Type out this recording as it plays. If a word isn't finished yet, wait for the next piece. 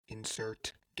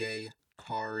Insert gay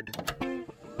card. I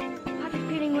have a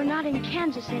feeling we're not in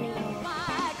Kansas anymore.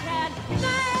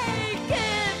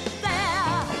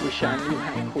 Wish I knew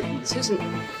how Queen. Susan,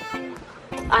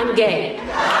 I'm gay. You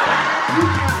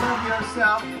can't love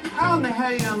yourself. How in the hell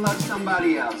are you gonna love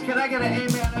somebody else? Can I get an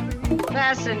amen up in here?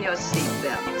 Fasten your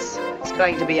seatbelts. It's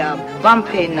going to be a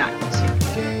bumpy night.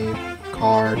 Gay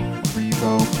card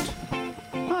revoked.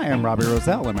 Hi, I'm Robbie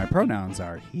Roselle, and my pronouns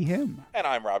are he, him. And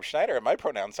I'm Rob Schneider, and my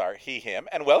pronouns are he, him.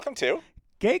 And welcome to...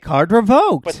 Gay card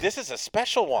revoked. But this is a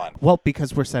special one. Well,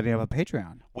 because we're setting up a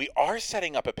Patreon. We are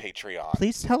setting up a Patreon.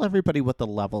 Please tell everybody what the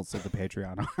levels of the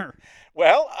Patreon are.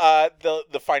 Well,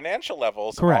 the financial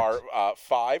levels Correct. are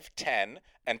 5, 10,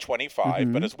 and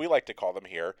 25. But as we like to call them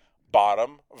here,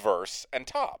 bottom, verse, and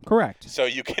top. Correct. So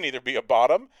you can either be a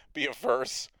bottom, be a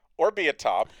verse, or be a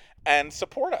top, and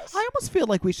support us. I almost feel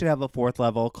like we should have a fourth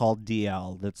level called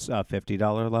DL. That's a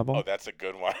 $50 level. Oh, that's a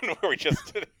good one where we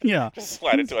just yeah. just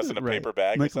slide it to us in a Right. paper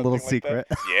bag. Like or a little something secret.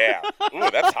 Like that. Yeah. Ooh,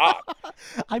 that's hot.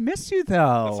 I miss you,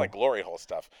 though. That's like glory hole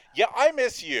stuff. Yeah, I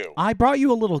miss you. I brought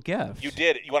you a little gift. You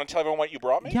did. You want to tell everyone what you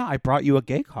brought me? Yeah, I brought you a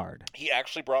gay card. He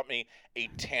actually brought me a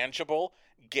tangible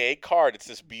gay card. It's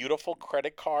this beautiful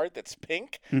credit card that's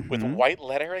pink with white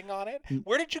lettering on it.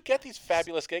 Where did you get these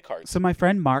fabulous gay cards? So my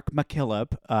friend Mark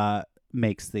McKillop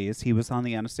makes these. He was on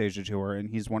the Anastasia tour, and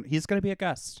he's going to be a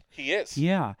guest. He is.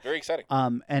 Yeah. Very exciting.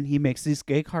 And he makes these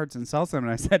gay cards and sells them.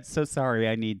 And I said, so sorry,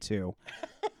 I need to.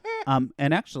 And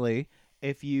actually,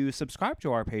 if you subscribe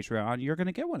to our Patreon, you're going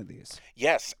to get one of these.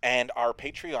 Yes, and our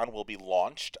Patreon will be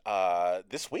launched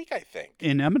this week, I think.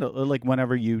 Like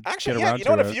whenever you Actually, get yeah, around you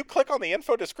know to what? it. If you click on the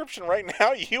info description right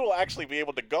now, you will actually be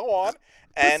able to go on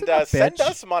and Listen up, send bitch.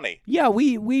 us money. Yeah,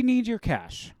 we need your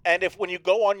cash. And when you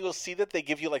go on, you'll see that they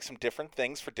give you like some different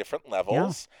things for different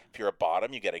levels. If you're a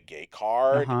bottom, you get a gay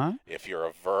card. Uh-huh. If you're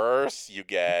a verse, you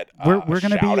get We're a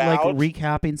going to be like shout-out.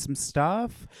 recapping some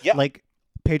stuff. Yeah. Like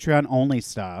Patreon only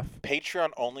stuff.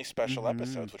 Patreon only special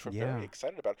episodes, which we're yeah. very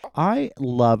excited about. I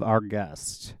love our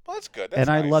guest. Well, that's good. That's and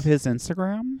I nice. love his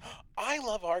Instagram. I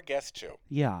love our guest too.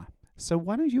 Yeah. So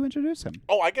why don't you introduce him?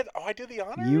 Oh, I do the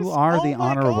honors? You are the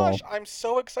my honorable. Gosh, I'm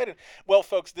so excited. Well,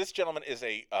 folks, this gentleman is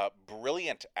a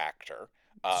brilliant actor.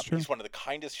 It's true. He's one of the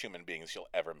kindest human beings you'll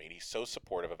ever meet. He's so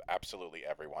supportive of absolutely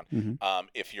everyone. Mm-hmm.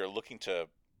 If you're looking to,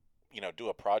 do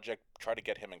a project, try to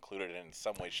get him included in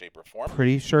some way, shape, or form.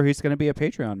 Pretty sure he's going to be a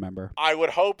Patreon member. I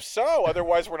would hope so.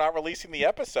 Otherwise, we're not releasing the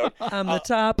episode. I'm the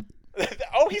top.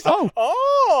 Oh, he's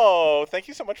thank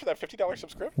you so much for that $50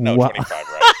 subscription. No, Wow. 25,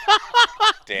 right?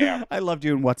 Damn. I loved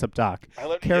you in What's Up, Doc.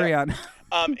 Carry on.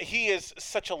 He is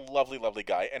such a lovely, lovely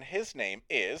guy, and his name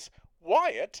is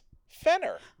Wyatt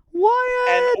Fenner. Wyatt!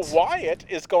 And Wyatt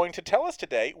is going to tell us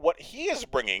today what he is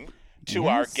bringing to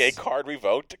our Yes. Gay Card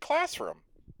Revoked classroom.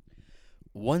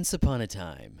 Once upon a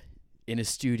time, in a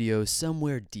studio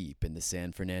somewhere deep in the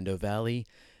San Fernando Valley,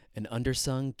 an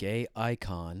undersung gay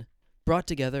icon brought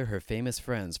together her famous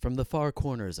friends from the far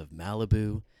corners of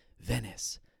Malibu,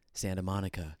 Venice, Santa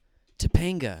Monica,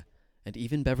 Topanga, and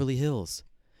even Beverly Hills.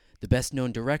 The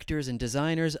best-known directors and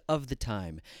designers of the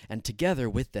time, and together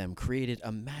with them created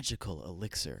a magical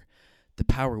elixir, the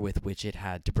power with which it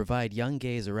had to provide young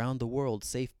gays around the world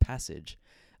safe passage,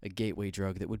 a gateway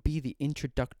drug that would be the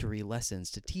introductory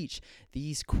lessons to teach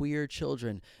these queer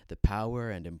children the power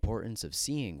and importance of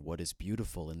seeing what is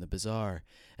beautiful in the bizarre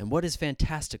and what is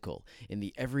fantastical in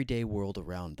the everyday world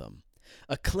around them.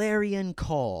 A clarion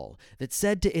call that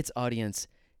said to its audience,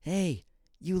 "Hey,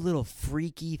 you little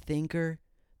freaky thinker,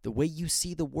 the way you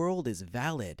see the world is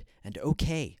valid and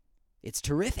okay. It's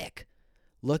terrific.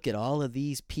 Look at all of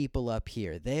these people up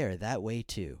here. They're that way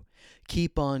too.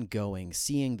 Keep on going,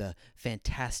 seeing the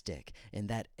fantastic in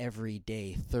that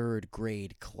everyday third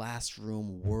grade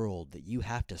classroom world that you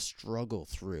have to struggle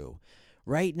through.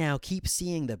 Right now, keep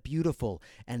seeing the beautiful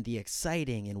and the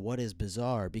exciting in what is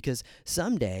bizarre, because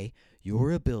someday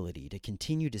your ability to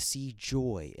continue to see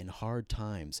joy in hard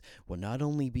times will not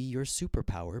only be your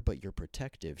superpower, but your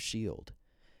protective shield."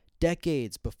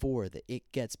 Decades before the It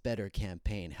Gets Better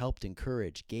campaign helped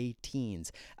encourage gay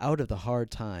teens out of the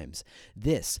hard times,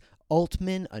 this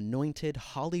Altman-anointed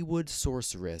Hollywood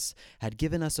sorceress had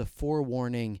given us a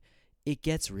forewarning: it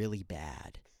gets really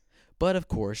bad. But of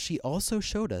course, she also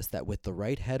showed us that with the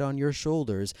right head on your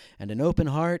shoulders and an open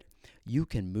heart, you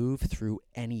can move through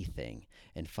anything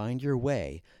and find your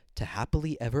way to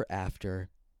happily ever after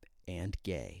and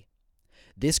gay.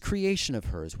 This creation of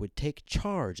hers would take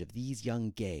charge of these young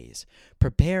gays,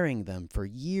 preparing them for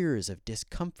years of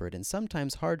discomfort and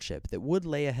sometimes hardship that would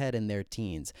lay ahead in their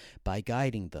teens by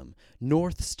guiding them,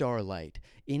 North Star light,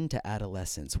 into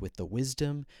adolescence with the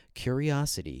wisdom,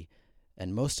 curiosity,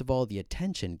 and most of all, the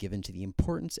attention given to the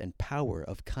importance and power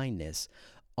of kindness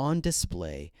on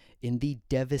display in the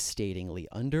devastatingly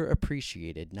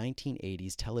underappreciated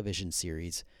 1980s television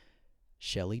series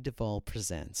Shelley Duvall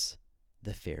Presents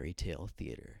The Fairy Tale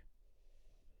Theater.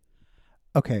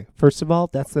 Okay, first of all,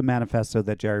 that's the manifesto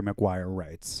that Jerry Maguire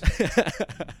writes.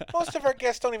 Most of our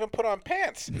guests don't even put on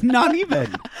pants Not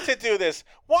even. to do this.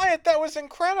 Wyatt, that was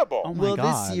incredible. Oh my Well,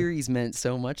 God. this series meant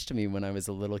so much to me when I was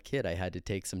a little kid. I had to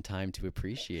take some time to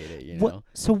appreciate it, you What, know?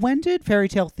 so when did Fairy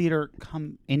Tale Theater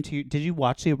come into? Did you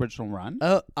watch the original run?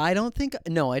 I don't think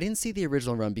no, I didn't see the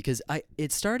original run because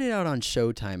it started out on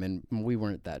Showtime and we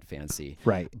weren't that fancy.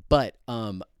 Right. But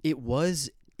it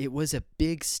was a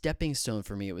big stepping stone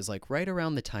for me. It was like right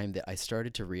around the time that I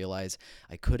started to realize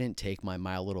I couldn't take my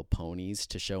My Little Ponies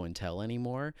to show and tell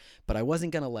anymore, but I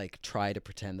wasn't going to like try to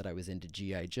pretend that I was into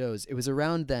G.I. Joes. It was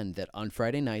around then that on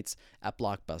Friday nights at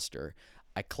Blockbuster,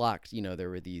 I clocked, there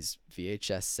were these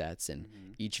VHS sets and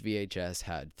each VHS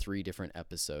had 3 different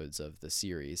episodes of the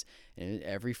series. And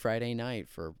every Friday night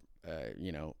for,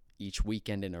 each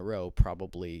weekend in a row,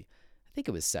 probably I think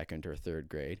it was 2nd or 3rd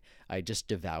grade, I just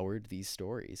devoured these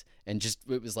stories. And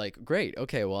it was like, great,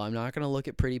 okay, well, I'm not going to look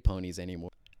at Pretty Ponies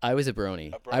anymore. I was a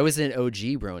brony. I was an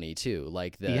OG brony, too.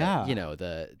 Like the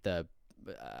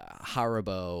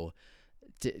Haribo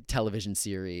television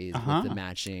series with the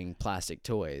matching plastic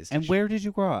toys. And where did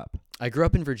you grow up? I grew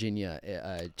up in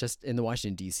Virginia, just in the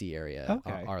Washington, D.C. area,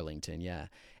 Okay. Arlington, yeah.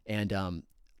 And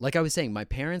like I was saying, my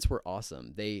parents were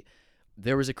awesome.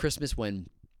 There was a Christmas when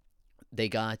they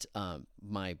got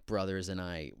my brothers and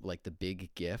I, like the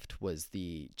big gift was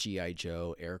the G.I.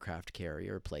 Joe aircraft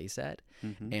carrier playset.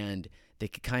 And they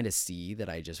could kind of see that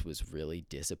I just was really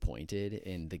disappointed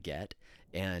in the get.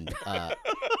 And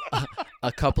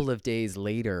a couple of days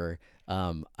later,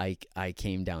 I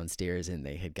came downstairs and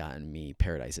they had gotten me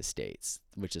Paradise Estates,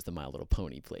 which is the My Little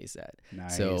Pony playset.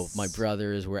 Nice. So my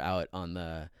brothers were out on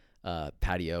the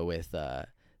patio with the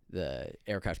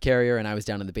aircraft carrier, and I was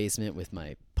down in the basement with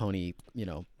my pony,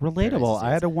 Relatable.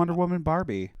 I had a Wonder Woman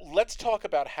Barbie. Let's talk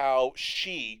about how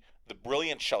the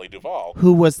brilliant Shelley Duvall,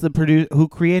 Who was who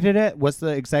created it, was the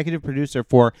executive producer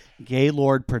for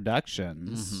Gaylord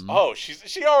Productions. oh,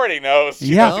 she already knows. She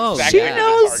Yeah. knows Oh, exactly she who the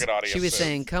knows. target audience She was is.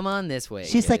 saying, "Come on this way."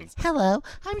 She's like, kids." "Hello,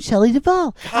 I'm Shelley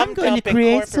Duvall. I'm going to Dump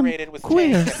create some Incorporated with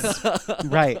queers."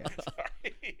 Right.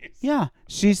 Sorry. Yeah.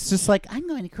 She's just like, "I'm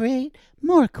going to create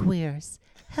more queers.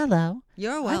 Hello,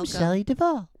 "You're I'm welcome." Shelley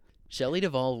Duvall." Shelley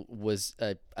Duvall was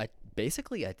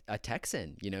basically a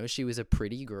Texan. She was a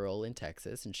pretty girl in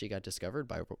Texas, and she got discovered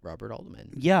by Robert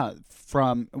Altman. Yeah.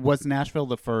 Was Nashville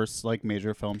the first like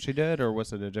major film she did, or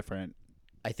was it a different?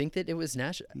 I think that it was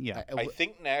Nashville. Yeah. I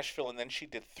think Nashville, and then she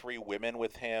did 3 Women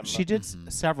with him. She did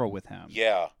several with him.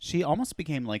 Yeah. She almost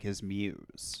became like his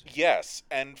muse. Yes,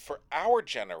 and for our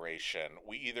generation,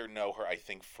 we either know her, I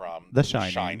think, from The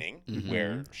Shining.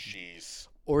 where she's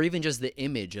Or even just the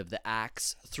image of the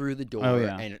axe through the door Oh,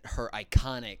 yeah. and her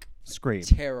iconic Scream.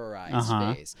 terrorized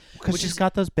face. Because Which she's is-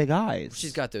 got those big eyes.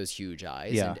 She's got those huge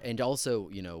eyes. Yeah. And also,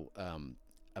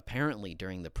 apparently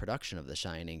during the production of The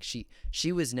Shining,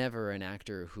 she was never an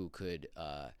actor who could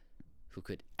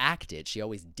act it. She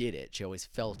always did it. She always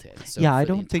felt it. So Yeah, I for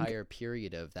don't the think- entire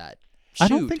period of that shoot, I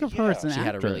don't think of her as an She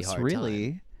had a actress, really hard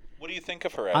really. What do you think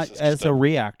of her as? As a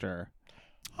reactor.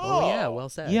 Oh, yeah, well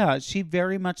said. Yeah, she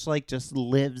very much like just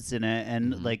lives in it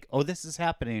and like, oh, this is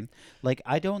happening. Like,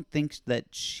 I don't think that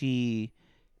she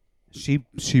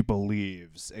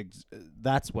believes.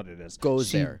 That's what it is. Goes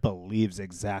she there. believes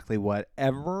exactly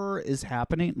whatever is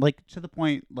happening. Like to the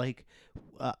point, like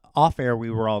off air, we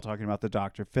were all talking about the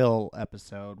Dr. Phil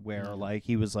episode where like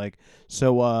he was like,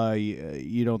 "So,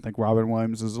 you don't think Robin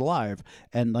Williams is alive?"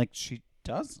 And like she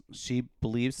does. She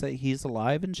believes that he's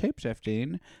alive and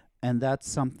shapeshifting, and that's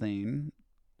something.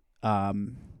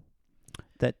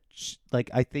 That like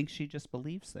I think she just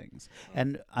believes things,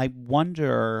 and I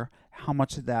wonder how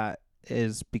much of that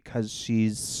is because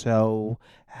she's so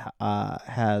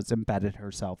has embedded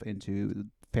herself into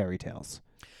fairy tales.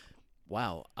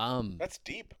 Wow. That's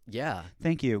deep. Yeah.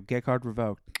 Thank you. Gay card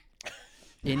revoked.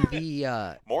 In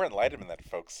the More enlightenment than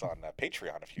folks on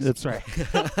Patreon. If you That's right.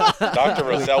 Dr.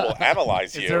 Roselle will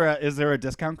analyze you. Is there a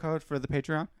discount code for the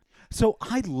Patreon? So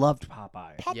I loved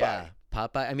Popeye. Yeah,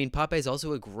 Popeye. I mean, Popeye is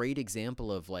also a great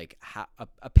example of like how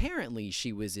apparently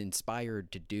she was inspired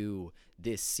to do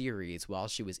this series while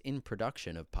she was in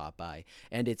production of Popeye,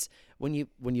 and it's when you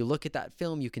look at that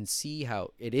film, you can see how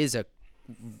it is a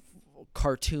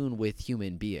cartoon with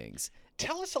human beings.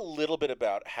 Tell us a little bit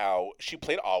about how she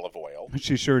played Olive Oyl.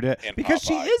 She sure did. In Because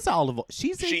she Popeye. is Olive Oyl. She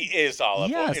is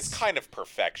Olive Oyl. Yes. It's kind of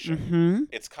perfection. Mhm.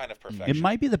 It's kind of perfection. It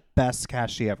might be the best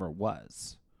cast she ever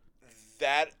was.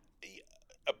 That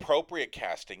appropriate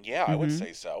casting, yeah, I would Mhm.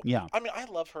 say so. Yeah. I mean, I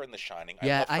love her in The Shining.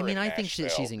 Yeah, love her I mean, in I think Nashville.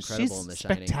 she's incredible She's in The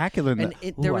Shining. spectacular. And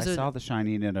there was I a- saw The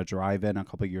Shining in a drive-in a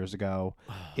couple years ago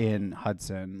in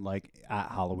Hudson, like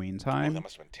at Halloween Oh, time. that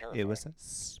must have been terrifying. It was That'd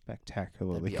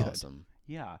spectacularly be good. awesome.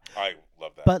 Yeah. I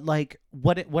love that. But like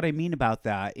what I mean about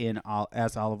that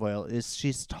as Olive Oyl is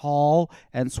she's tall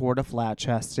and sort of flat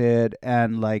chested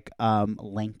and like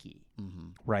lanky,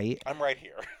 right? I'm right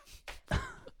here.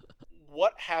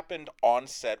 What happened on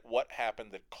set? What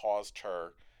happened that caused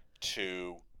her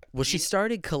to? Well, she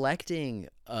started collecting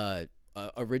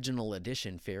original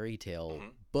edition fairy tale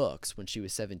books when she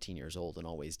was 17 years old, and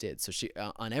always did. So she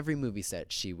on every movie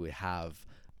set she would have.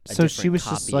 So she different was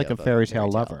just copy like a of fairy tale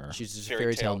lover. She's just a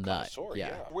fairy tale nut. connoisseur,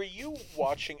 Yeah. Were you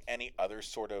watching any other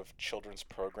sort of children's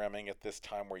programming at this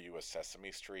time? Were you a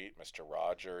Sesame Street, Mr.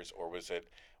 Rogers, or was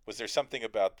there something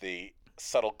about the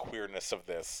subtle queerness of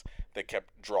this that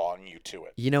kept drawing you to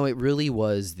it? You know, it really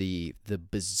was the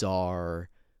bizarre,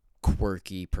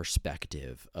 quirky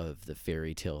perspective of the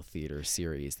fairy tale theater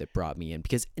series that brought me in,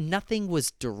 because nothing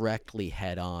was directly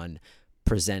head on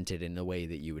presented in the way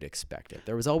that you would expect it.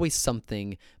 There was always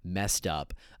something messed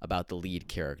up about the lead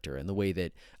character, and the way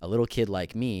that a little kid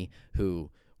like me, who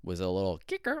was a little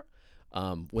kicker,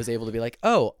 was able to be like,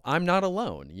 oh, I'm not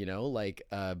alone. You know, like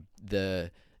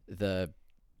the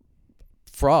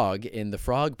frog in The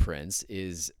Frog Prince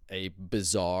is a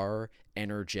bizarre,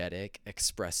 energetic,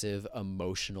 expressive,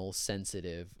 emotional,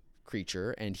 sensitive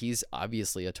creature, and he's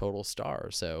obviously a total star.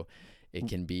 So it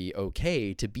can be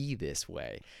okay to be this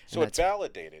way. So And it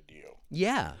validated you.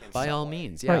 yeah, in by some all way.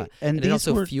 means, yeah. Right, and it these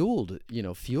also were-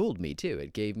 fueled me too.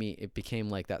 It became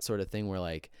like that sort of thing where,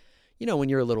 like, you know, when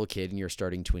you're a little kid and you're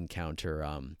starting to encounter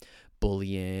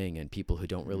bullying and people who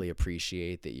don't really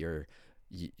appreciate that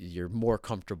you're more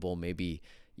comfortable maybe,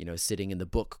 you know, sitting in the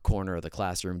book corner of the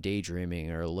classroom daydreaming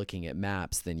or looking at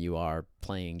maps than you are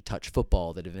playing touch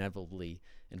football that inevitably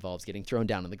involves getting thrown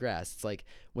down in the grass. It's like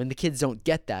when the kids don't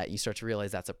get that, you start to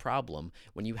realize that's a problem.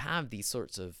 When you have these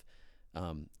sorts of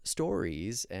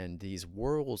stories and these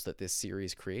worlds that this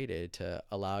series created to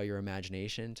allow your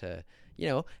imagination to, you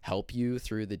know, help you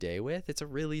through the day with, it's a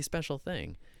really special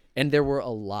thing. And there were a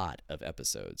lot of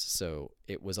episodes. So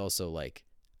it was also like,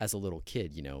 as a little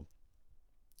kid, you know,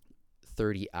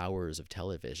 30 hours of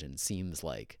television seems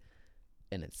like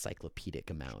an encyclopedic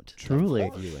amount. Truly.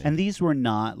 of viewing. And these were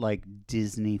not like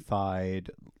Disney-fied,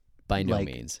 by no like,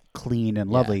 means. clean and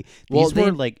Yeah. lovely. Well, These were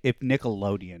they- like if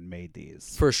Nickelodeon made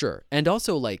these. For sure. And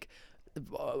also, like,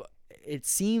 it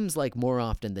seems like more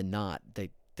often than not, the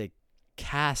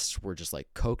casts were just like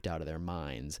coked out of their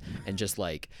minds and just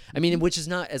like, I mean, which is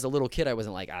not, as a little kid, I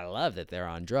wasn't like, I love that they're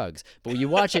on drugs. But when you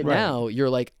watch it Right. now, you're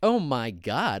like, oh my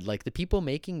God, like the people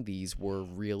making these were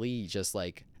really just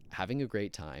like having a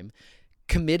great time,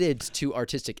 committed to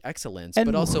artistic excellence, And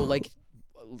but also like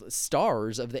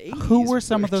stars of the 80s. Who were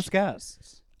some of which- those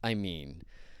guests? I mean,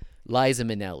 Liza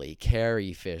Minnelli,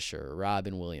 Carrie Fisher,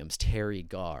 Robin Williams, Terry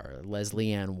Garr,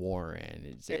 Leslie Ann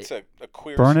Warren, It's a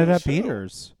queer Bernadette who's who.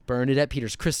 Peters. Bernadette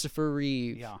Peters, Christopher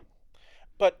Reeve. Yeah.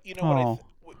 But you know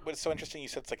Oh. what's so interesting? You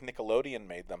said it's like Nickelodeon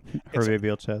made them.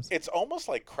 Proverbial chest. It's almost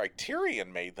like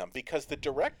Criterion made them because the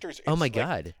directors. Oh it's my like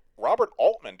God. Robert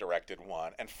Altman directed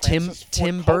one, and Tim Francis Ford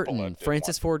Tim Coppola Burton, did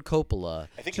Francis one. Ford Coppola.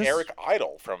 I think Just- Eric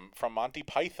Idle from Monty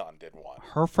Python did one.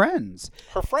 Her friends.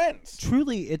 Her friends.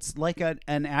 Truly, it's like an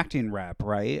acting rep,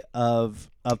 right? Of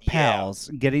Yeah. pals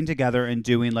getting together and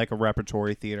doing like a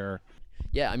repertory theater.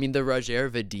 Yeah, I mean the Roger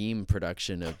Vadim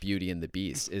production of Beauty and the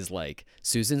Beast is like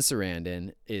Susan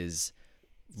Sarandon is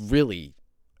really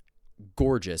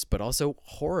gorgeous, but also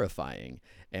horrifying,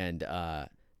 and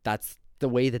that's the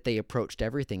way that they approached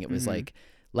everything. It was like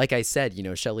I said, you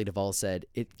know, Shelley Duvall said,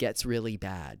 it gets really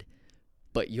bad,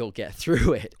 but you'll get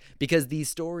through it, because these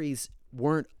stories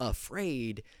weren't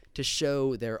afraid to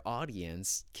show their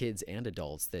audience, kids and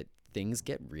adults, that things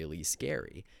get really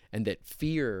scary and that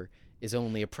fear is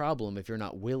only a problem if you're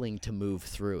not willing to move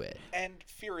through it. And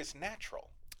fear is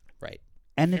natural. Right.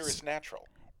 And Fear it's is natural.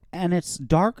 and it's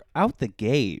dark out the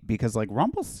gate because like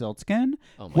Rumpelstiltskin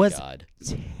Oh my was God.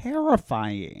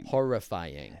 terrifying.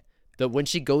 Horrifying. When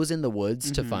she goes in the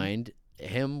woods to find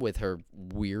him with her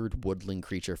weird woodland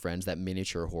creature friends, that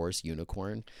miniature horse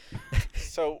unicorn.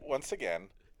 So once again,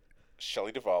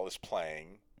 Shelley Duvall is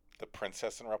playing the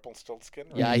princess in Rumpelstiltskin.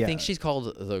 Right? Yeah, I Yeah. think she's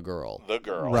called the girl, The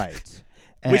girl. Right.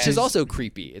 which is And also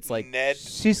creepy. It's like, Ned.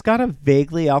 she's got a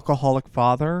vaguely alcoholic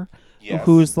father Yes.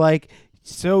 who's like,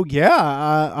 So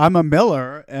yeah, I'm a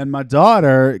miller, and my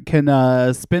daughter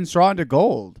can spin straw into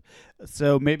gold.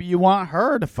 So maybe you want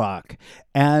her to fuck.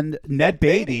 And Ned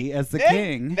Beatty as the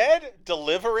king. Ned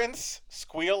Deliverance,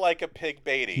 Squeal Like a Pig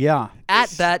Beatty. Yeah. At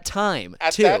that time,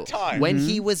 At too, that time. when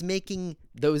he was making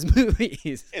those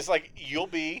movies. It's like, you'll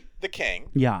be the king,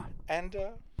 Yeah. and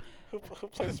who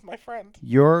plays my friend?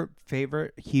 Your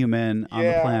favorite human on the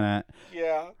Yeah. planet,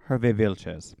 Yeah, Hervé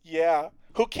Vilches, yeah.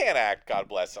 Who can't act, God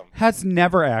bless him. has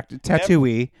never acted.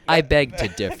 Tatooine. I beg to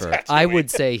differ. That's I weird. would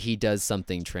say he does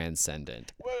something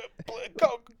transcendent.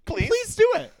 Go, please. Please do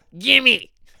it.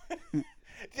 Gimme!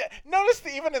 Yeah, notice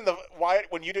even in the Wyatt,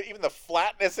 when you do even the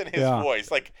flatness in his Yeah. voice,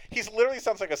 like he's literally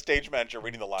sounds like a stage manager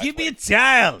reading the lines. Give me a like,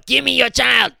 child. Gimme your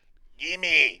child!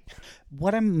 Gimme.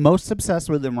 What I'm most obsessed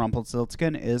with in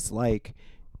Rumpelstiltskin is like,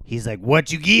 he's like,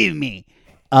 "What you give me?"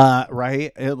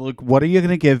 Right? Look, what are you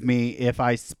gonna give me if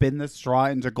I spin the straw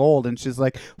into gold? And she's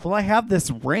like, "Well, I have this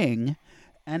ring,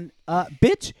 and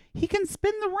bitch, he can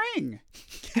spin the ring."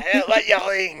 I don't like your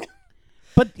ring.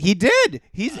 But he did.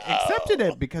 He's accepted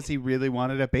it because he really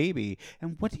wanted a baby.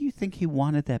 And what do you think he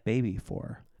wanted that baby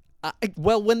for?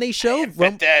 Well, when they show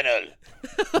Maternal.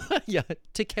 yeah,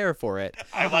 to care for it.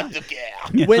 I want to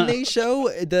care. When they show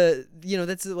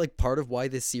that's like part of why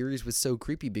this series was so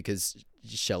creepy, because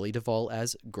Shelley Duvall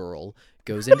as girl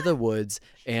goes into the woods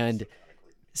and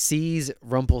sees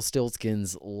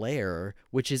Rumpelstiltskin's lair,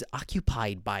 which is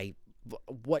occupied by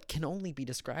what can only be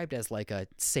described as like a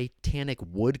satanic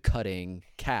woodcutting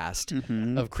cast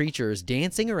of creatures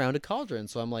dancing around a cauldron.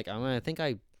 So I'm like, I think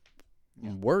I'm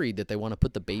worried that they want to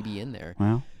put the baby in there.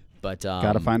 Well, But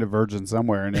gotta find a virgin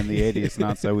somewhere, and in the 80s,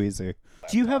 not so easy.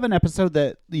 Do you have an episode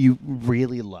that you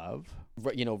really love?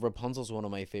 Rapunzel's one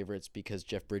of my favorites because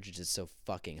Jeff Bridges is so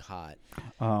fucking hot.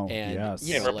 Oh, And, yes.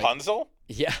 you In know, like- Rapunzel?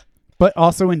 Yeah, But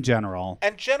also in general.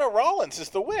 And Jenna Rollins is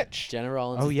the witch. Jenna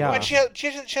Rollins. Oh, is yeah. And she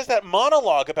has that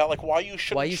monologue about like why you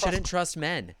shouldn't why you trust. shouldn't trust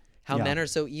men. How Yeah. men are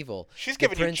so evil. She's The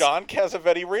giving you prince- John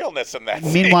Cassavetes realness in that.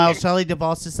 Meanwhile, scene. Shelley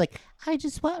Duvall's just like, I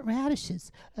just want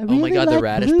radishes. I Oh my really god, the like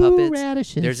radish blue puppets.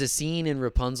 radishes. There's a scene in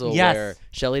Rapunzel Yes. where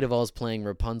Shelley Duvall's playing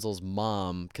Rapunzel's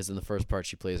mom, because in the first part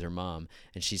she plays her mom,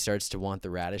 and she starts to want the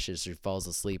radishes. She falls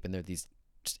asleep, and there are these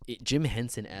Jim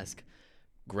Henson-esque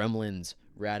gremlins,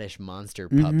 radish monster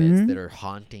puppets that are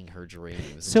haunting her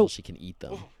dreams So- until she can eat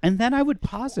them. And then I would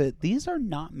posit, these are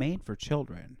not made for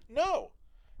children. No.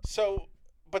 So,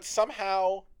 but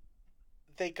somehow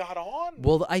they got on.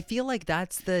 Well, I feel like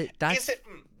that's Is it?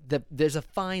 there's a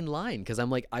fine line, because I'm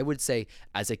like, I would say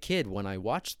as a kid when I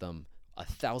watched them,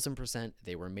 1,000%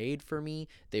 they were made for me.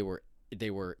 They were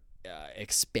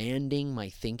expanding my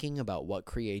thinking about what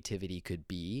creativity could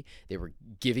be. They were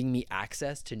giving me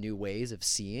access to new ways of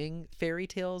seeing fairy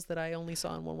tales that I only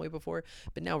saw in one way before.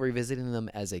 But now revisiting them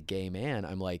as a gay man,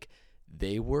 I'm like,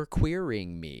 they were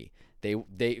queering me. They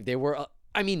were.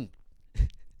 I mean,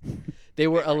 they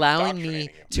were allowing me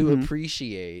indoctrinating to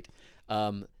appreciate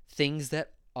things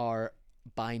that are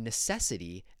by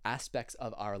necessity aspects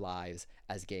of our lives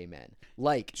as gay men,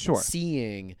 like Sure.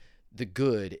 seeing the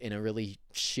good in a really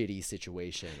shitty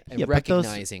situation and Yeah, but those-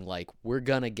 recognizing like we're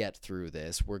gonna get through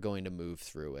this, we're going to move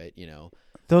through it,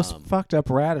 Those fucked up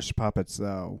radish puppets,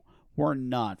 though, were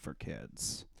not for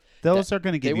kids. Those are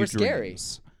going to give they you were scary.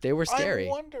 dreams. They were scary. I'm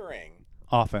wondering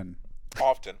Often.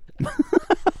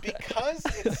 because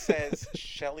it says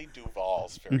Shelley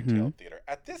Duvall's Fairy Tale Theater.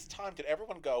 At this time, did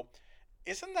everyone go,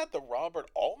 isn't that the Robert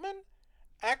Altman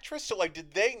actress? So, like,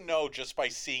 did they know just by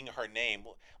seeing her name?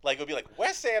 Like, it would be like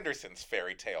Wes Anderson's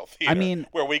Fairy Tale Theater. I mean-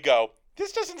 where we go,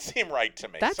 this doesn't seem right to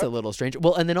me. That's So- a little strange.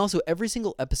 Well, and then also every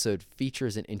single episode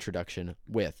features an introduction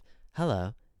with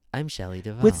 "Hello, I'm Shelley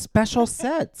Duvall." With special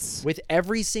sets. With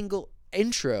every single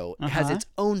intro has Uh-huh. its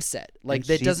own set, like And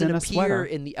that she's doesn't in a appear sweater.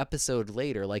 in the episode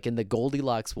later. Like in the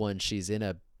Goldilocks one, she's in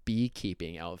a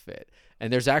beekeeping outfit,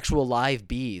 and there's actual live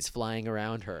bees flying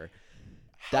around her.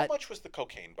 How much was the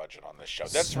cocaine budget on this show?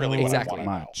 That's So really what Exactly. I want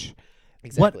to know. much.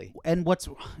 Exactly. What's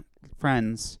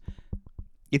friends,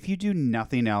 if you do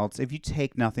nothing else, if you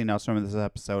take nothing else from this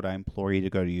episode, I implore you to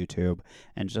go to YouTube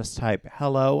and just type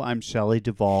 "Hello, I'm Shelley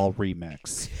Duvall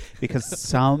remix," because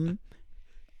some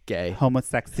Gay.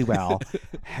 homosexual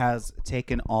has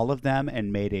taken all of them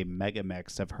and made a mega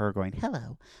mix of her going,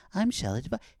 "Hello, I'm Shelley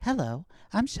Duvall. Hello,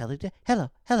 I'm Shelley Duvall.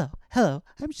 Hello,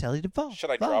 I'm Shelley Duvall." Should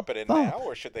I drop it in Duvall." now,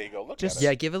 or should they go look Just- at it?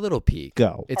 Yeah, give a little peek.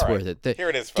 Go. It's All right. worth it. Here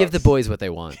it is, Give the folks. boys what they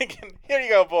want. Here you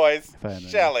go, boys. Find it,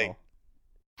 Shelley. Nicole.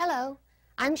 Hello,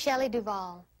 I'm Shelley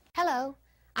Duvall. Hello,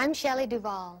 I'm Shelley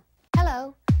Duvall.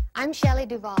 Hello, I'm Shelley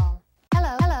Duvall.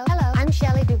 Hello, I'm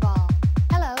Shelley Duvall.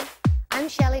 Hello, I'm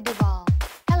Shelley Duvall.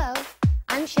 Hello,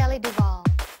 I'm Shelley Duvall.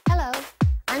 Hello,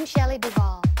 I'm Shelley Duvall.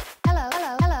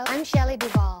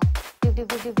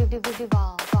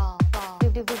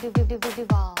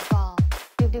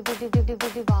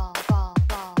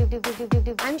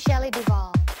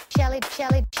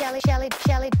 Shelley Duvall.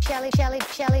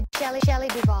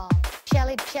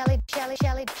 Shelley.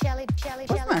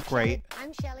 Wasn't that great?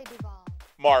 I'm Shelley Duvall.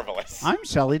 Marvelous. I'm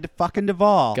Shelley fucking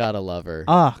Duvall. Gotta love her.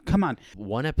 Ah, come on.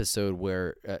 One episode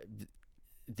where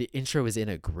the intro is in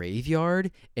a graveyard,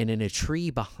 and in a tree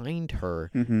behind her,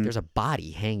 there's a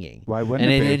body hanging. Why wouldn't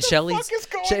and it be? and Shelley's, fuck is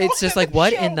going it's on just in like, the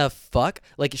what show? in the fuck?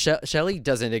 Like Shelley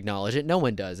doesn't acknowledge it. No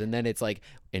one does. And then it's like,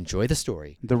 enjoy the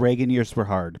story. The Reagan years were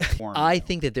hard. I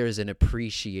think that there's an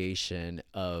appreciation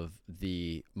of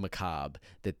the macabre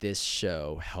that this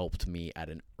show helped me at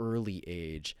an early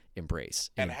age embrace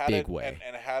in a big way.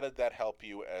 And how did that help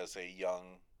you as a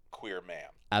young queer man?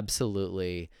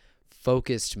 Absolutely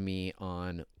focused me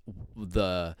on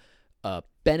the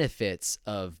benefits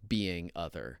of being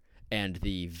other and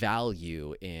the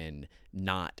value in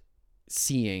not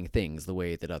seeing things the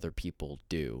way that other people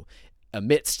do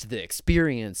amidst the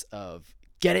experience of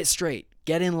get it straight,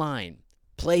 get in line,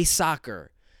 play soccer.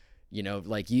 You know,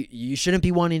 like you shouldn't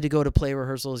be wanting to go to play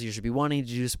rehearsals. You should be wanting to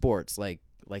do sports like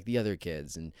the other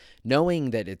kids, and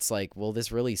knowing that it's like, well,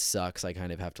 this really sucks. I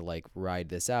kind of have to like ride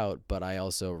this out, but I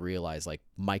also realize like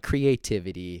my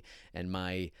creativity and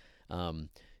my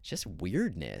just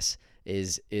weirdness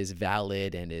is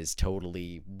valid and is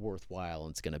totally worthwhile,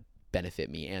 and it's going to benefit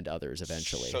me and others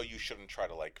eventually. So you shouldn't try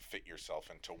to like fit yourself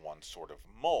into one sort of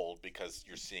mold, because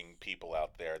you're seeing people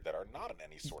out there that are not in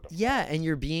any sort of Yeah, mold. and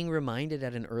you're being reminded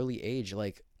at an early age,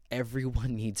 like,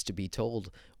 everyone needs to be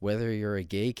told, whether you're a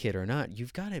gay kid or not,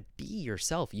 you've got to be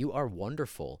yourself. You are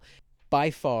wonderful. By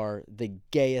far, the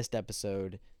gayest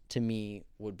episode to me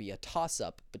would be a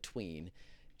toss-up between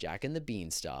Jack and the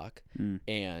Beanstalk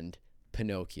and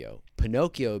Pinocchio.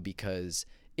 Pinocchio, because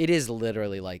it is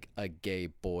literally like a gay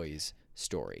boy's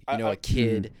story. You know, a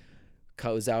kid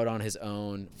goes out on his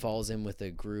own, falls in with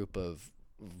a group of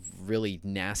really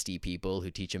nasty people who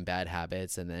teach him bad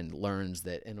habits, and then learns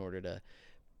that in order to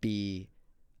be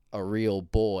a real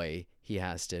boy, he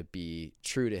has to be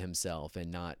true to himself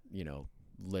and not, you know,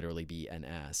 literally be an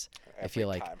ass. I feel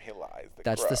like time he lies,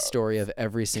 that's the grows. story of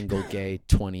every single gay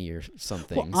 20 or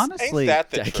something Well, honestly, Ain't that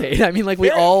the decade. truth? I mean, like, we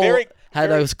Very- all very- had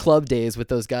very- those club days with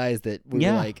those guys that we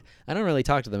Yeah. were like, I don't really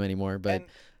talk to them anymore, but And-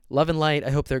 Love and Light,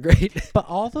 I hope they're great. But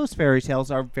all those fairy tales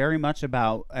are very much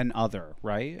about an other,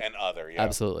 right? And other, yeah.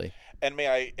 Absolutely. And may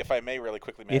I, if I may, really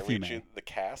quickly, may If I you read may. you the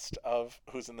cast of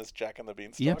who's in this Jack and the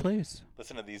Beanstalk? Yeah, please.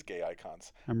 Listen to these gay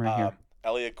icons. I'm right here.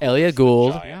 Elliot Gould. Elliot is the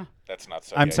Gould. giant. Yeah. That's not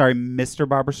so I'm gay. sorry, Mr.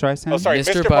 Barbara Streisand? Oh, sorry,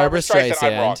 Mr. Mr. Barbara Streisand.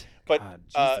 I'm wrong. Streisand. But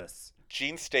God, Jesus.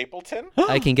 Gene Stapleton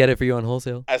I can get it for you on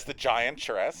wholesale. as the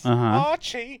giantress, Uh-huh.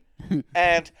 Archie,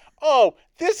 and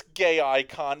this gay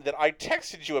icon that I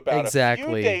texted you about a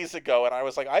Exactly. few days ago, and I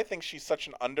was like, I think she's such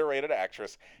an underrated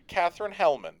actress, Catherine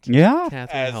Hellman. Yeah.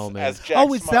 Catherine Hellman. As Jack's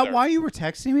Oh, is that mother. why you were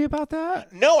texting me about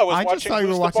that? No, I was I watching just thought you Who's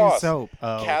were the watching Boss. soap.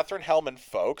 Oh. Catherine Hellman,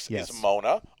 folks, Yes. is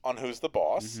Mona on Who's the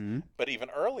Boss. Mm-hmm. But even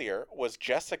earlier was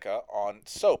Jessica on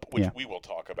Soap, which Yeah. we will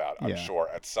talk about, I'm Yeah. sure,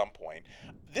 at some point.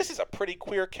 This is a pretty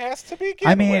queer cast to begin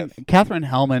I mean, with. Catherine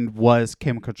Hellman was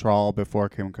Kim Cattrall before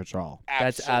Kim Cattrall.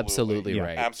 That's absolutely Yeah.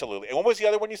 right. Absolutely. And what was the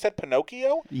other one you said?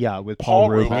 Pinocchio? Yeah, with Paul Paul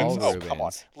Rubens. Paul Oh, come on.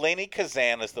 Rubens. Lainey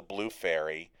Kazan as the Blue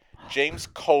Fairy. James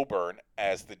Coburn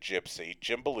as the Gypsy.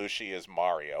 Jim Belushi as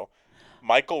Mario.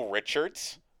 Michael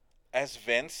Richards as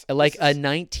Vince. Like This a is-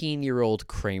 19-year-old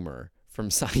Kramer from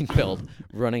Seinfeld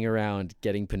running around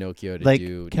getting Pinocchio to Like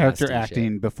do character nasty shit.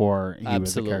 acting before he was a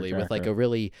Absolutely, character with like actor. a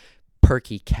really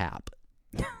perky cap.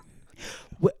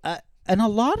 And a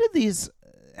lot of these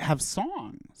have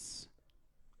songs.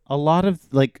 A lot of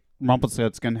like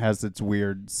Rumpelstiltskin has its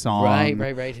weird song.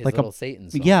 Right. His like a- little Satan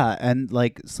song. Yeah, and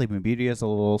like Sleeping Beauty has a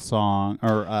little song,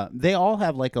 or they all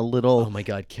have like a little. Oh my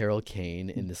God, Carol Kane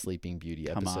in the Sleeping Beauty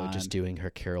Come episode, just on. doing her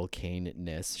Carol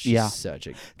Kane-ness. She's Yeah. such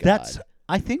a god. That's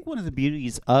I think one of the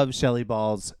beauties of Shelley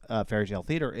Ball's fairy tale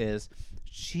theater is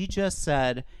she just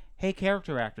said, "Hey,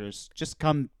 character actors, just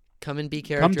come." Come and be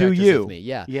character Come do actors you. with me.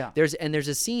 Yeah. Yeah. There's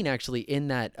a scene actually in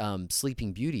that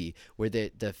Sleeping Beauty where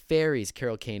the fairies,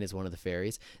 Carol Kane is one of the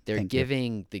fairies, they're Thank you.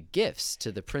 giving the gifts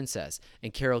to the princess,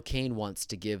 and Carol Kane wants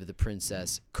to give the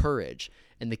princess courage,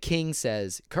 and the king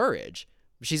says, "Courage?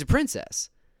 She's a princess.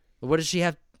 What does she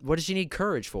have? What does she need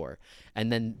courage for?"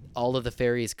 And then all of the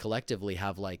fairies collectively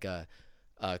have like a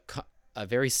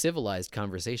very civilized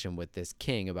conversation with this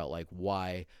king about like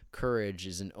why courage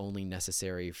isn't only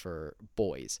necessary for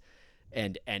boys,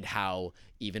 and how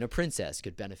even a princess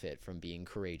could benefit from being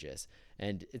courageous,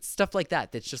 and it's stuff like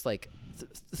that that's just like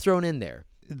thrown in there.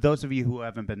 Those of you who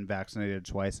haven't been vaccinated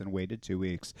twice and waited 2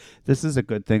 weeks, this is a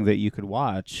good thing that you could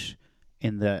watch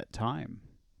in that time.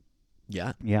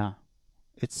 Yeah. Yeah.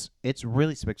 It's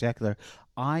really spectacular.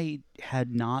 I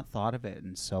had not thought of it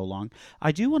in so long.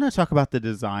 I do want to talk about the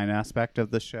design aspect of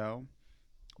the show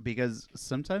because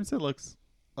sometimes it looks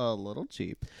a little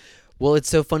cheap. Well, it's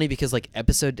so funny because like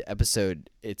episode to episode,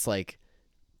 it's like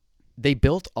they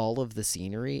built all of the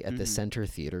scenery at the Center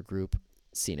Theater Group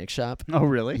Scenic Shop. Oh,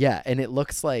 really? Yeah, and it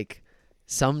looks like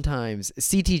sometimes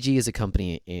CTG is a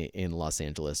company in Los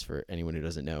Angeles for anyone who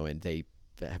doesn't know, and they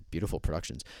have beautiful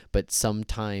productions. But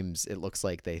sometimes it looks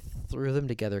like they threw them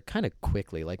together kind of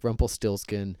quickly, like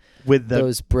Rumpelstiltskin With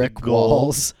those brick the gold.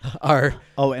 walls are.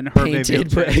 Oh, and her baby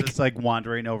painted brick. is like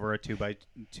wandering over a 2x2.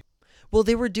 Well,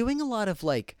 they were doing a lot of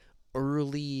like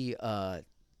early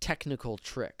technical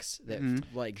tricks that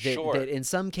that in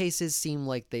some cases seem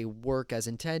like they work as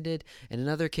intended, and in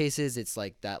other cases it's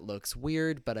like that looks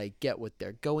weird, but I get what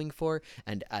they're going for.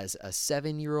 And as a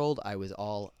 7-year-old, I was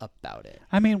all about it.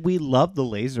 I mean, we love the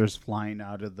lasers flying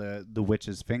out of the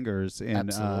witch's fingers in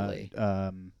Absolutely.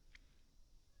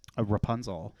 A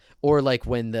Rapunzel. Or like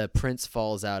when the prince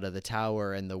falls out of the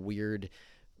tower and the weird,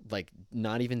 like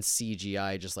not even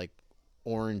CGI, just like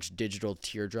orange digital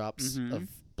teardrops of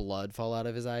blood fall out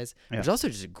of his eyes, which is also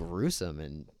just gruesome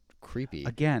and creepy.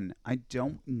 Again, I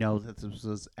don't know that this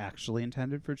was actually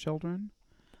intended for children.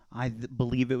 I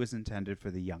believe it was intended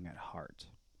for the young at heart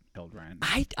children.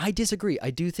 I disagree.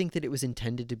 I do think that it was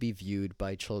intended to be viewed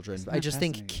by children. Isn't I that just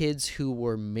think fascinating? kids who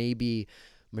were maybe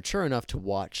mature enough to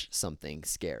watch something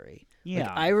scary. Yeah.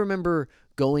 Like, I remember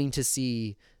going to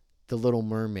see The Little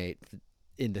Mermaid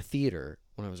in the theater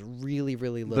when I was really,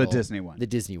 really little. The Disney one. The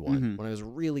Disney one. Mhm. When I was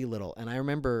really little. And I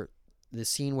remember the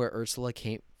scene where Ursula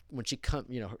came, when she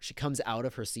she comes out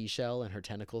of her seashell and her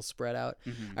tentacles spread out.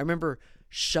 I remember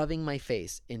shoving my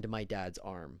face into my dad's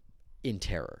arm in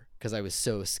terror because I was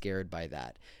so scared by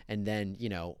that. And then,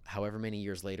 however many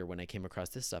years later when I came across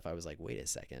this stuff, I was like, wait a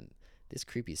second, this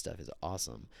creepy stuff is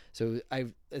awesome. So I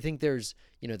think there's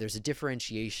a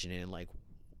differentiation in like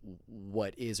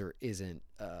what is or isn't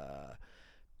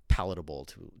palatable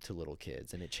to little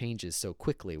kids, and it changes so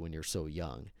quickly when you're so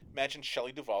young. Imagine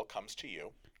Shelley Duvall comes to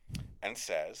you and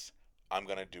says, I'm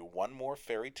going to do one more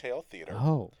fairy tale theater,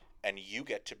 and you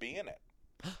get to be in it.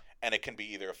 And it can be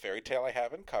either a fairy tale I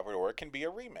haven't covered, or it can be a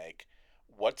remake.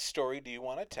 What story do you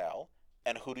want to tell,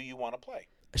 and who do you want to play?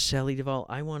 Shelley Duvall,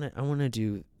 I want to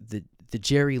do the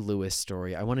Jerry Lewis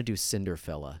story. I want to do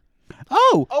Cinderfella.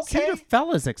 Oh, Okay.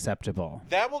 Cinderella's acceptable.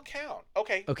 That will count.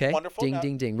 Okay. Okay. Wonderful. Ding, Now-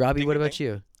 ding, ding. Robbie, Ding, what ding, about ding.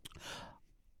 you?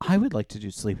 I would like to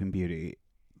do Sleeping Beauty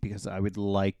because I would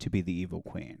like to be the evil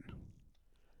queen.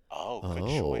 Oh, good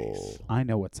choice. I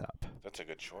know what's up. That's a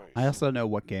good choice. I also know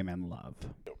what gay men love.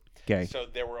 Gay. So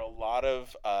there were a lot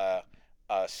of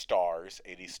stars,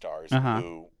 80 stars, Uh-huh.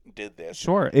 who did this.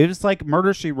 Sure. It was like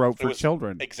Murder, She Wrote It for was-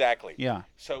 children. Exactly. Yeah.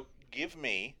 So give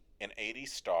me an 80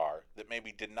 star that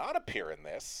maybe did not appear in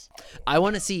this. I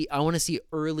want to see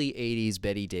early 80s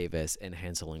Betty Davis and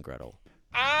Hansel and Gretel.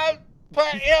 I'll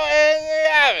put you in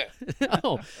the oven.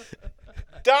 Oh,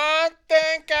 Don't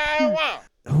think I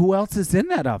won't. Who else is in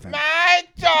that oven? My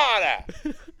daughter,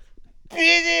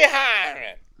 Petey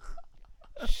Hyman.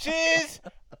 She's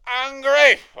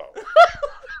ungrateful.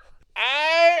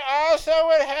 I also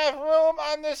would have room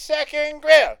on the second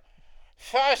grill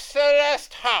for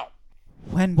Celeste Home.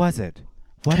 When was it?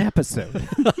 What episode?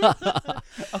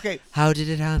 Okay. how did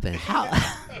it happen?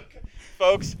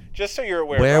 Folks, just so you're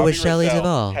aware, Where Robbie was Shelley Rizzo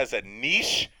Duvall? has a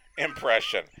niche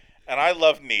impression, and I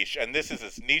love niche, and this is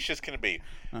as niche as can be.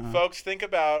 Folks, think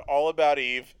about All About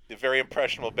Eve, the very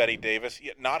impressionable Betty Davis,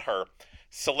 not her,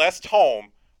 Celeste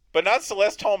Holm, but not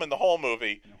Celeste Holm in the whole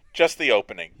movie, just the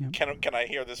opening. Can I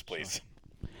hear this, please?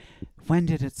 When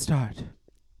did it start?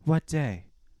 What day?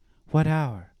 What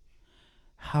hour?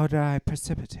 How did I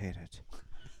precipitate it?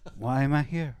 Why am I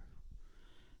here?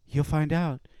 You'll find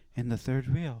out in the third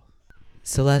reel.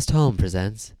 Celeste Holm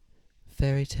presents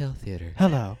Fairy Tale Theater.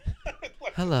 Hello,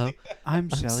 Hello. I'm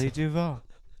Shelley Duvall.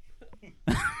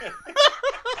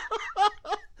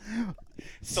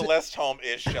 Celeste Holm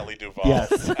is Shelley Duvall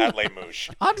Yes. at Les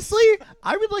Mouches. Honestly,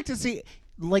 I would like to see,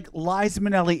 like, Liza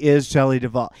Minnelli is Shelley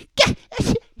Duvall.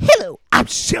 Hello, I'm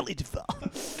Shelley Duvall.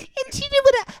 And do you know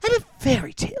what? I love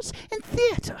fairy tales and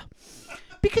theater.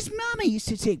 Because Mama used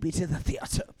to take me to the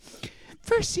theater.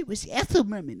 First it was Ethel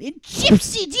Merman and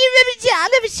Gypsy. Do you remember that? I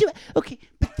never saw it. Okay,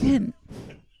 but then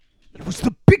it was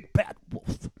the big bad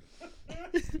wolf.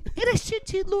 And I said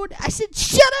to Lord, I said,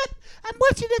 shut up! I'm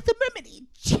watching Ethel Merman and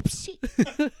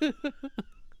Gypsy.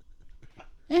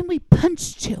 And we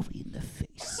punched Joey in the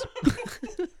face.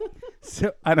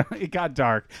 So it got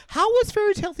dark. How was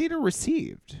Fairy Tale Theater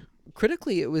received?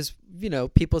 Critically, it was,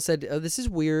 people said, oh, this is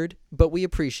weird, but we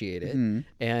appreciate it. And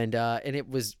it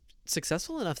was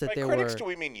successful enough that By there critics, were. do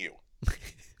we mean you?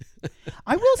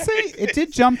 I will say it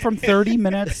did jump from 30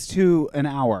 minutes to an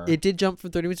hour. It did jump from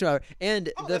 30 minutes to an hour,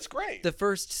 and That's great. The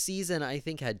first season, I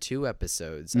think, had 2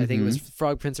 episodes. I think it was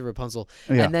Frog Prince of Rapunzel,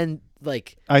 Yeah. and then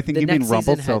like I think the you mean next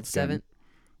season had Rumpelstiltskin. 7.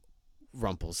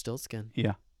 Rumpelstiltskin.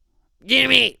 Yeah.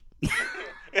 Gimme.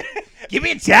 Give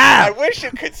me a I job. wish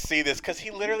you could see this because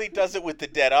he literally does it with the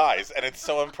dead eyes, and it's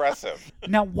so impressive.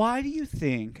 Now, why do you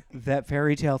think that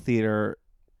fairy tale theater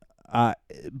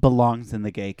belongs in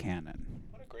the gay canon?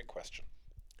 What a great question.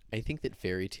 I think that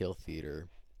fairy tale theater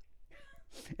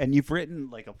And you've written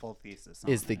like a full thesis on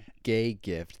is the it. gay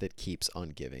gift that keeps on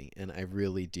giving, and I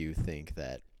really do think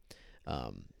that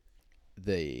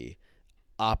the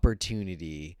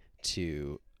opportunity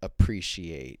to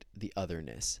appreciate the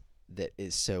otherness that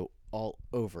is so all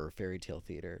over fairy tale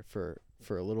theater for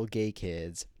little gay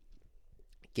kids,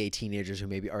 gay teenagers who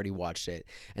maybe already watched it,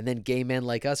 and then gay men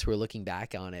like us who are looking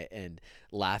back on it and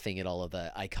laughing at all of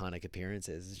the iconic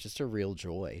appearances. It's just a real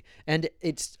joy. And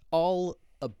it's all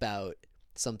about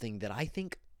something that I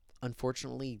think,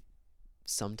 unfortunately,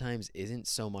 sometimes isn't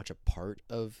so much a part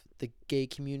of the gay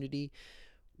community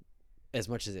as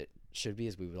much as it should be,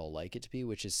 as we would all like it to be,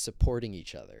 which is supporting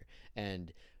each other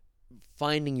and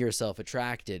finding yourself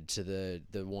attracted to the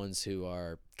ones who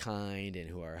are kind and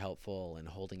who are helpful and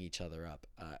holding each other up.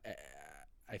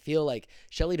 I feel like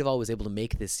Shelley Duvall was able to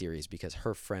make this series because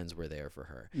her friends were there for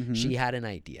her. Mm-hmm. She had an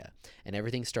idea, and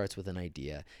everything starts with an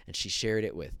idea, and she shared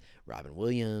it with Robin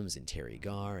Williams and Terry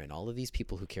Garr and all of these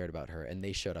people who cared about her, and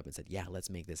they showed up and said, yeah, let's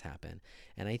make this happen.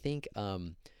 And I think,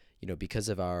 because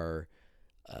of our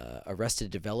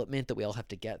arrested development that we all have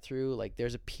to get through, like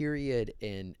there's a period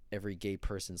in every gay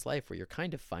person's life where you're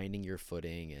kind of finding your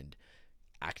footing and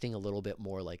acting a little bit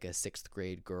more like a 6th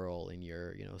grade girl in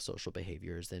your social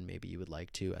behaviors than maybe you would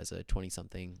like to as a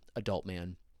 20-something adult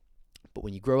man. But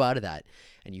when you grow out of that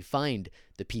and you find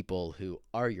the people who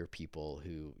are your people,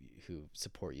 who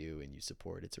support you and you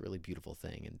support, it's a really beautiful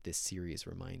thing, and this series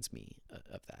reminds me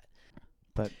of that.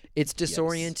 But It's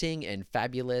disorienting and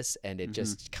fabulous, and it Mhm.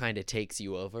 just kind of takes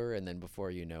you over, and then before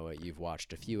you know it, you've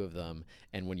watched a few of them,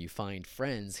 and when you find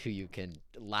friends who you can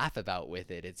laugh about with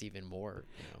it, it's even more,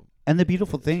 And the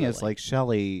beautiful thing is, thrilling. like,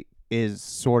 Shelley is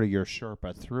sort of your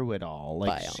Sherpa through it all.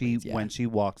 Like, By all she means, yeah. when she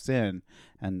walks in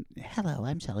and, hello,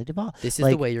 I'm Shelley Duvall. This is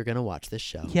like, the way you're going to watch this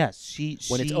show. Yes,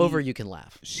 When it's over, you can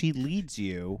laugh. she leads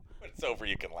you When it's over,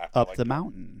 you can laugh. up like the that.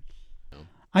 mountain. No.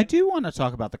 I do want to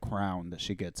talk about the crown that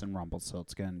she gets in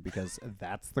Rumpelstiltskin because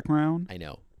that's the crown, I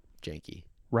know. Janky.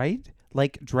 right?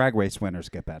 Like, Drag Race winners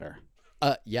get better.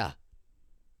 Yeah.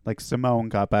 Like, Simone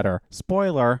got better.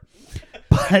 Spoiler.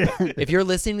 But If you're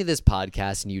listening to this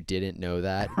podcast and you didn't know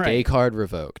that, Right. gay card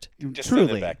revoked. Just send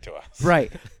truly. it back to us.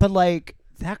 Right. But, like,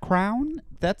 that crown,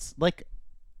 that's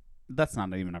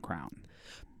not even a crown.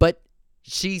 But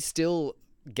she still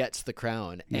gets the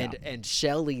crown, Yeah. and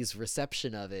Shelley's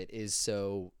reception of it is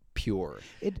so pure.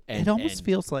 It And- almost and-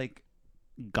 feels like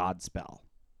Godspell.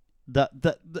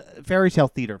 The fairy tale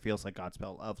theater feels like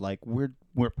Godspell of like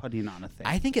we're putting on a thing.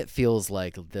 I think it feels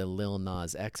like the Lil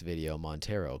Nas X video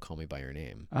Montero, Call Me by Your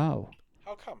Name. Oh,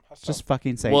 How come? How so? just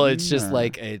fucking say. Well, it's just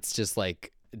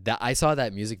like that. I saw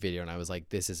that music video and I was like,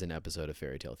 this is an episode of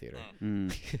Fairy Tale Theater.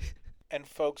 And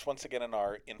folks, once again, in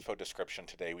our info description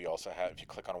today, we also have, if you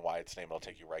click on Wyatt's name, it'll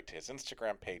take you right to his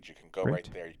Instagram page. You can go Great. right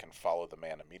there. You can follow the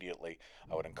man immediately.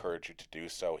 I would encourage you to do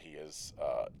so. He is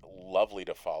lovely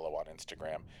to follow on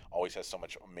Instagram. Always has so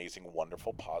much amazing,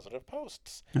 wonderful, positive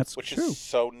posts, That's which true. is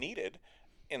so needed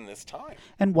in this time.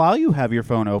 And while you have your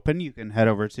phone open, you can head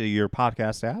over to your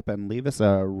podcast app and leave us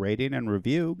a rating and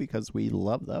review because we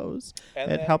love those. And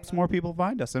it then, helps more people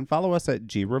find us. And follow us at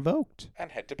G Revoked.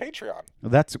 And head to Patreon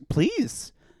That's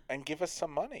please. and give us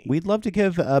some money. We'd love to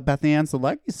give Bethany Ann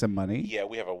Zalecki some money. Yeah,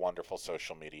 we have a wonderful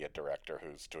social media director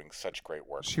who's doing such great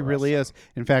work. She for really us. is.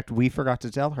 In fact, we forgot to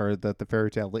tell her that the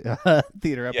fairy tale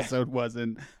theater episode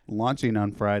wasn't launching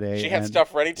on Friday. She had and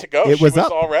stuff ready to go. It She was was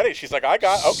up. all ready. She's like, I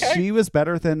got, okay. She was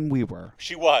better than we were.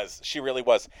 She was. She really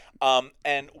was.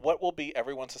 And what will be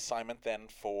everyone's assignment then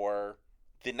for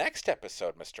the next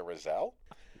episode, Mr. Rizal?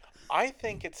 I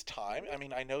think it's time. I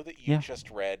mean, I know that you Yeah. just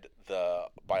read the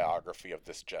biography of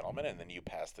this gentleman, and then you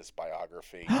passed this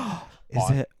biography. Is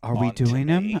on- it? Are we on to doing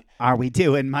him? me. Are we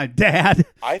doing my dad?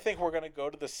 I think we're going to go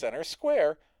to the center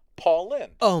square, Paul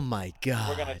Lynde. Oh my God.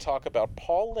 We're going to talk about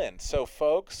Paul Lynde. So,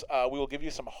 folks, we will give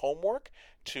you some homework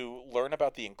to learn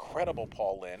about the incredible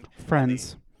Paul Lynde.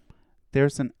 Friends,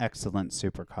 there's an excellent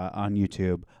supercut on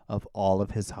YouTube of all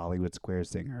of his Hollywood Square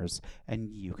singers, and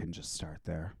you can just start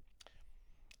there.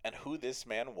 And who this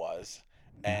man was,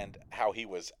 and how he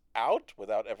was out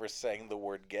without ever saying the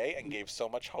word gay and gave so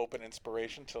much hope and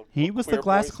inspiration to He was the queer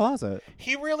glass boys. closet.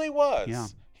 He really was. Yeah.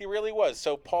 He really was.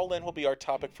 So Paul Lynde will be our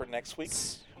topic for next week.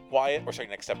 Wyatt, or sorry,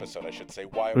 next episode, I should say.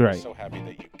 Wyatt, Right. we're so happy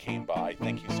that you came by.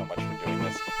 Thank you so much for doing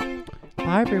this.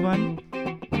 Bye, everyone.